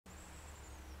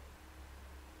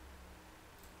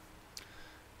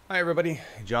Hi everybody,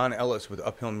 John Ellis with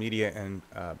Uphill Media and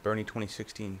Bernie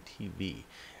 2016 TV.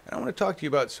 And I want to talk to you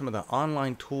about some of the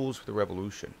online tools for the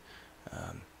revolution.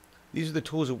 These are the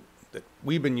tools that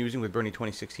we've been using with Bernie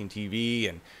 2016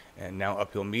 TV and now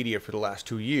Uphill Media for the last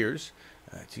 2 years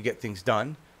to get things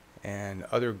done. And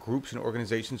other groups and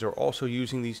organizations are also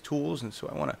using these tools, and so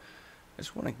I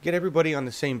just want to get everybody on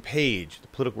the same page, the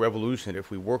political revolution.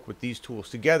 If we work with these tools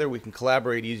together, we can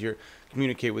collaborate easier,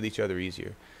 communicate with each other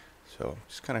easier. So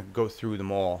just kind of go through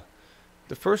them all.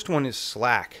 The first one is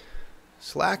Slack.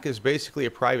 Slack is basically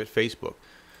a private Facebook.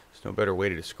 There's no better way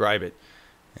to describe it.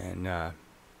 And I'm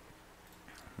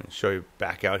going to show you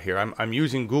back out here. I'm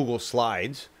using Google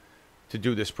Slides to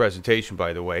do this presentation,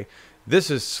 by the way.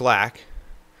 This is Slack.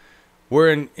 Where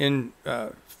in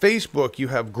Facebook you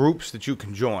have groups that you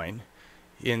can join.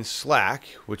 In Slack,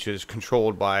 which is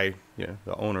controlled by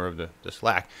the owner of the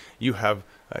Slack, you have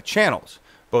channels,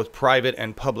 both private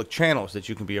and public channels that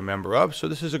you can be a member of. So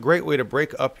this is a great way to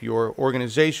break up your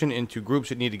organization into groups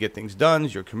that need to get things done,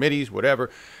 your committees,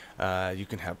 whatever. You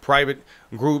can have private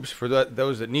groups for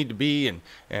those that need to be,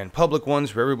 and public ones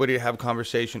for everybody to have a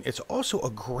conversation. It's also a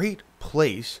great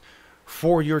place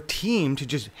for your team to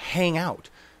just hang out,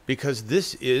 because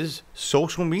this is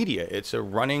social media. It's a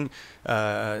running,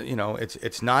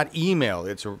 it's not email.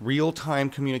 It's a real-time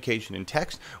communication in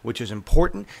text, which is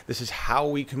important. This is how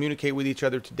we communicate with each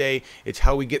other today. It's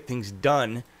how we get things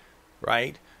done,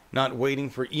 right? Not waiting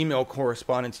for email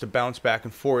correspondence to bounce back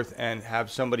and forth and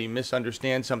have somebody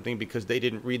misunderstand something because they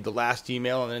didn't read the last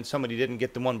email and then somebody didn't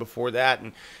get the one before that.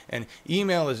 And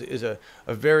email is a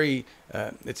very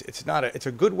it's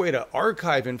a good way to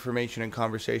archive information and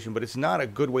conversation, but it's not a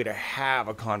good way to have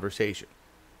a conversation,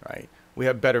 right? We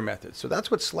have better methods. So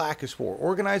that's what Slack is for.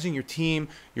 Organizing your team,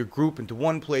 your group into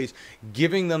one place,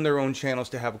 giving them their own channels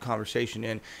to have a conversation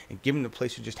in, and giving them a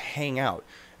place to just hang out.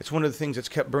 It's one of the things that's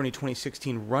kept Bernie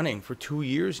 2016 running for 2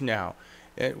 years now.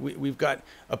 We've got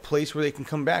a place where they can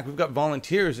come back. We've got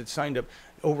volunteers that signed up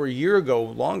over a year ago,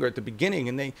 longer at the beginning,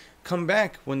 and they come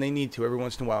back when they need to every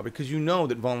once in a while, because you know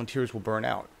that volunteers will burn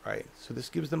out, right? So this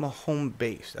gives them a home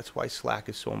base. That's why Slack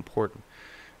is so important.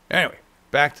 Anyway,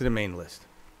 back to the main list.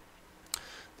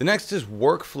 The next is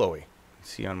Workflowy.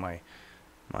 See on my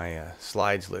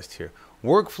slides list here.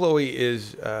 Workflowy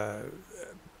is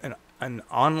an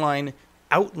online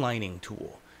outlining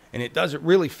tool, and it does it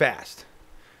really fast.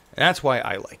 And that's why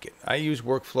I like it. I use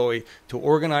Workflowy to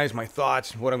organize my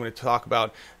thoughts and what I'm going to talk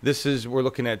about. We're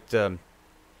looking at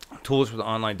tools for the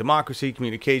online democracy,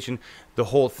 communication. The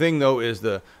whole thing, though, is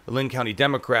the Linn County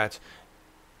Democrats.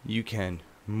 You can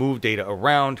move data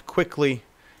around quickly,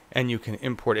 and you can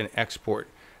import and export.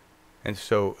 And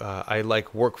so I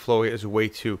like Workflowy as a way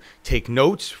to take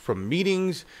notes from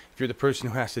meetings. If you're the person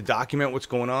who has to document what's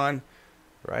going on,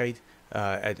 right,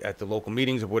 at the local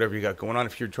meetings of whatever you got going on.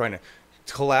 If you're trying to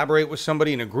collaborate with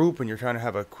somebody in a group and you're trying to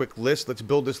have a quick list, let's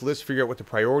build this list, figure out what the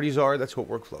priorities are. That's what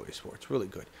Workflowy is for. It's really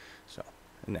good. So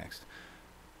next.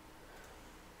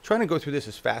 Trying to go through this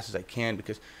as fast as I can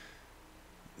because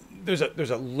there's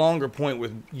a longer point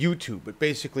with YouTube, but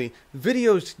basically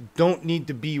videos don't need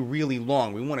to be really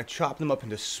long. We want to chop them up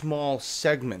into small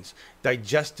segments,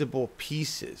 digestible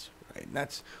pieces, right? And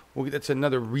that's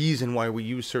another reason why we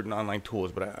use certain online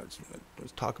tools, but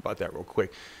let's talk about that real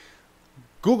quick.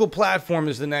 Google Platform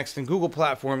is the next, and Google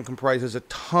Platform comprises a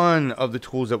ton of the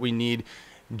tools that we need.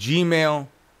 Gmail,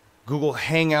 Google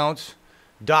Hangouts,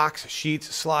 Docs,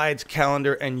 Sheets, Slides,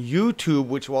 Calendar, and YouTube,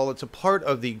 which, while it's a part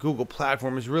of the Google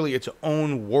Platform, is really its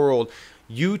own world.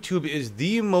 YouTube is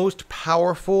the most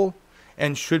powerful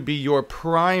and should be your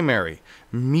primary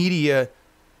media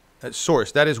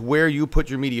source. That is where you put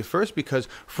your media first, because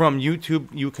from YouTube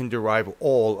you can derive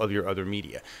all of your other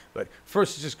media. But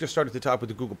first, just start at the top with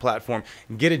the Google Platform.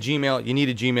 Get a Gmail. You need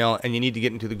a Gmail, and you need to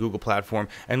get into the Google Platform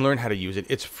and learn how to use it.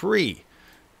 It's free.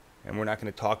 And we're not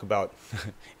going to talk about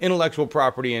intellectual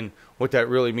property and what that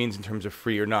really means in terms of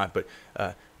free or not. But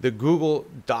the Google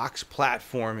Docs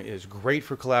platform is great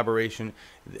for collaboration.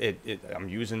 I'm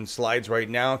using Slides right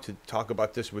now to talk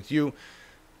about this with you.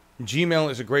 Gmail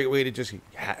is a great way to just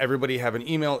everybody have an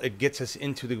email. It gets us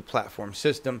into the platform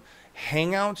system.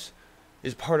 Hangouts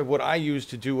is part of what I use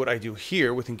to do what I do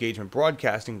here with engagement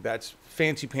broadcasting. That's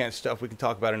fancy pants stuff we can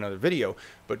talk about in another video.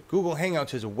 But Google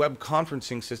Hangouts is a web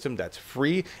conferencing system that's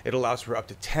free. It allows for up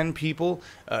to 10 people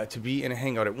to be in a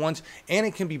Hangout at once, and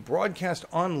it can be broadcast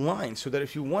online so that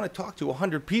if you want to talk to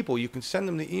 100 people, you can send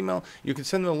them the email, you can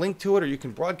send them a link to it, or you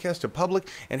can broadcast to public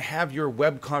and have your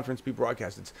web conference be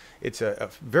broadcast. It's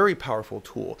a very powerful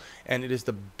tool, and it is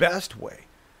the best way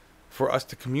for us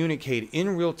to communicate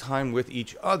in real time with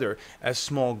each other as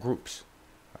small groups.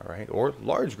 all right, or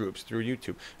large groups through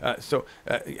YouTube.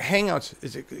 Hangouts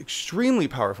is an extremely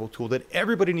powerful tool that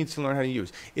everybody needs to learn how to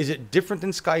use. Is it different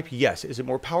than Skype? Yes. Is it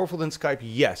more powerful than Skype?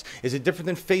 Yes. Is it different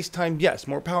than FaceTime? Yes.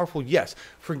 More powerful? Yes.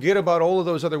 Forget about all of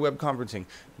those other web conferencing.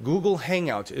 Google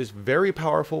Hangouts is very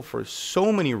powerful for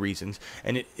so many reasons,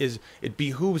 and it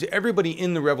behooves everybody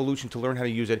in the revolution to learn how to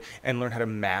use it and learn how to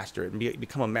master it and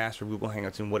become a master of Google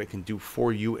Hangouts and what it can do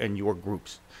for you and your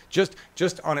groups. Just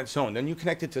on its own. Then you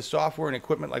connect it to software and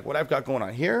equipment like what I've got going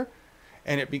on here,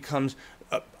 and it becomes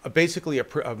basically a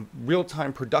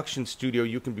real-time production studio.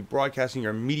 You can be broadcasting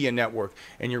your media network,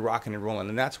 and you're rocking and rolling.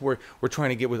 And that's where we're trying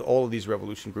to get with all of these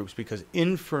revolution groups, because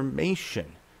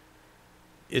information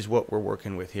is what we're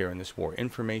working with here in this war.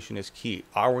 Information is key.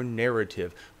 Our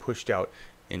narrative pushed out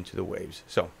into the waves.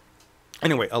 So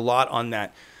anyway, a lot on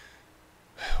that.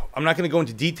 I'm not going to go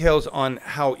into details on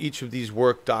how each of these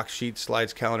work, doc sheets,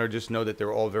 slides, calendar. Just know that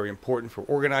they're all very important for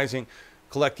organizing,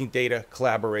 collecting data,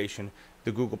 collaboration.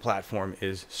 The Google platform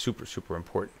is super, super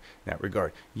important in that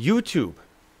regard. YouTube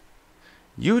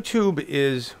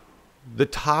is the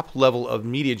top level of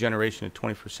media generation in the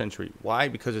 21st century. Why?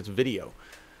 Because it's video.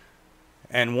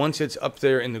 And once it's up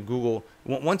there in the Google,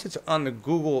 once it's on the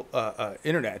Google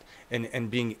internet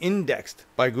and being indexed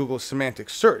by Google semantic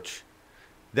search,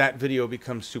 that video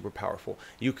becomes super powerful.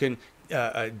 You can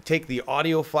take the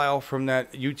audio file from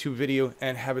that YouTube video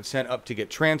and have it sent up to get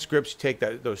transcripts. You take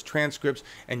those transcripts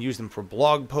and use them for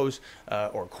blog posts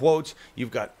or quotes.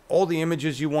 You've got all the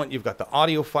images you want. You've got the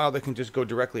audio file that can just go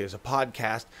directly as a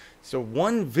podcast. So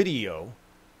one video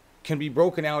can be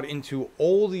broken out into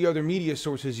all the other media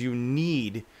sources you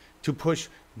need to push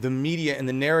the media and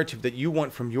the narrative that you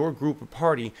want from your group or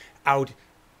party out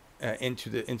into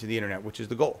the internet, which is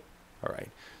the goal. All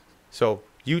right. So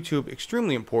YouTube,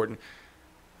 extremely important.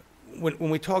 When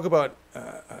we talk about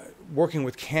working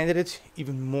with candidates,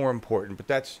 even more important. But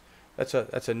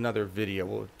that's another video.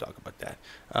 We'll talk about that.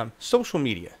 Social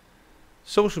media.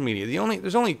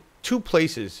 There's only two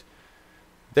places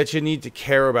that you need to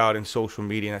care about in social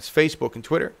media, and that's Facebook and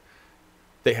Twitter.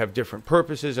 They have different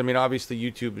purposes. I mean, obviously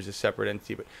YouTube is a separate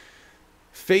entity, but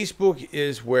Facebook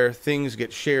is where things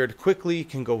get shared quickly,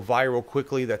 can go viral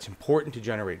quickly. That's important to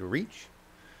generate reach.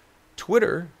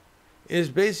 Twitter is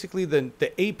basically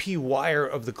the AP wire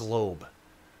of the globe.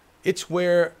 It's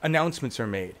where announcements are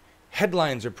made.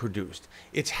 Headlines are produced.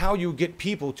 It's how you get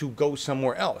people to go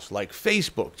somewhere else, like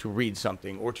Facebook, to read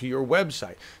something, or to your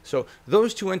website. So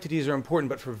those two entities are important,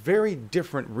 but for very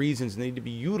different reasons. They need to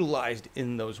be utilized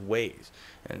in those ways.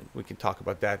 And we can talk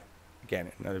about that again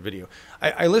in another video.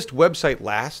 I list website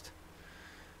last.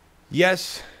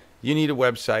 Yes, you need a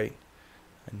website.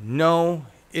 No,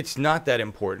 it's not that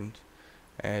important.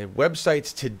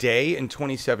 Websites today in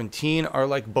 2017 are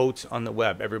like boats on the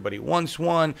web. Everybody wants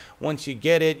one. Once you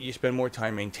get it, you spend more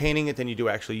time maintaining it than you do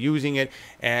actually using it.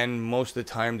 And most of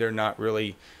the time, they're not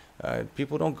really,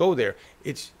 people don't go there.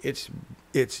 It's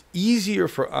easier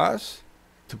for us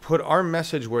to put our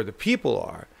message where the people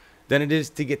are than it is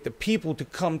to get the people to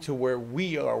come to where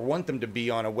we are, want them to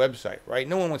be on a website, right?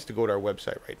 No one wants to go to our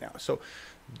website right now. So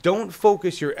don't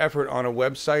focus your effort on a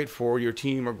website for your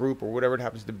team or group or whatever it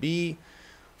happens to be.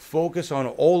 Focus on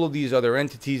all of these other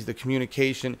entities, the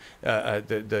communication,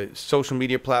 the social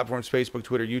media platforms, Facebook,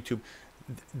 Twitter, YouTube.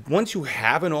 Once you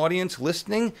have an audience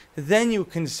listening, then you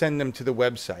can send them to the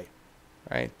website,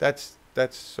 right? That's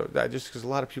just because a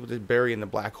lot of people just bury in the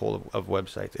black hole of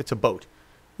websites. It's a boat.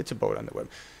 It's a boat on the web.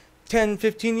 10,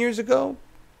 15 years ago,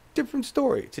 different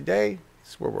story. Today,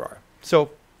 this is where we are.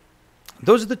 So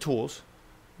those are the tools,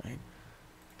 right?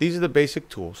 These are the basic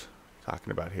tools I'm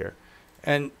talking about here.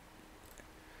 And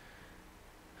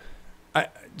I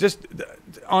just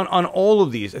on all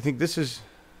of these, I think these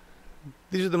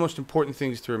are the most important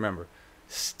things to remember.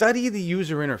 Study the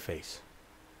user interface.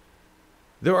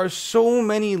 There are so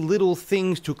many little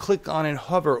things to click on and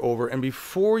hover over, and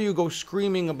before you go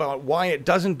screaming about why it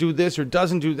doesn't do this or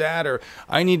doesn't do that, or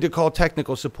I need to call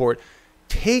technical support,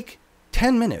 take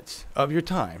 10 minutes of your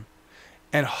time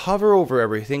and hover over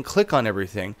everything, click on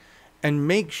everything, and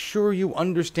make sure you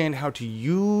understand how to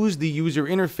use the user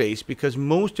interface, because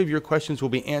most of your questions will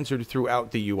be answered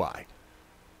throughout the UI.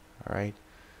 All right?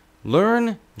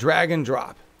 Learn drag and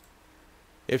drop.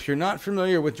 If you're not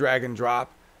familiar with drag and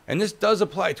drop, and this does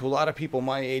apply to a lot of people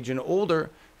my age and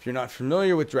older, if you're not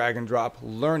familiar with drag and drop,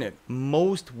 learn it.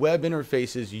 Most web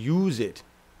interfaces use it,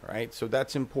 right? So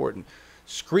that's important.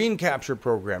 Screen capture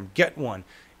program, get one.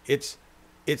 It's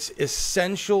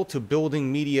essential to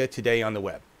building media today on the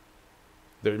web.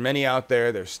 There's many out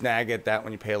there. There's Snagit, that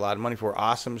one you pay a lot of money for.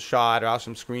 Awesome Shot,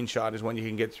 Awesome Screenshot is one you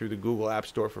can get through the Google App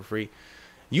Store for free.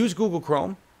 Use Google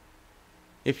Chrome.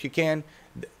 if you can.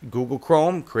 Google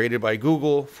Chrome, created by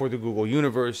Google for the Google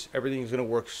universe. Everything's going to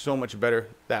work so much better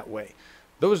that way.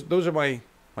 Those are my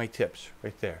tips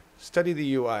right there. Study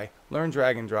the UI, learn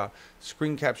drag and drop,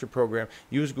 screen capture program,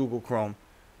 use Google Chrome,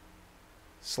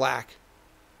 Slack,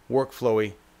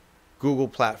 Workflowy, Google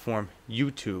platform,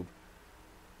 YouTube,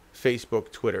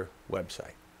 Facebook, Twitter,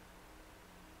 website.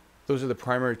 Those are the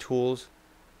primary tools,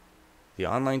 the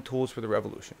online tools for the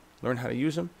revolution. Learn how to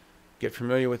use them, get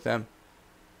familiar with them,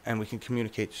 and we can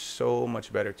communicate so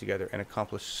much better together and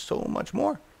accomplish so much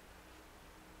more.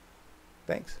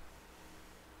 Thanks.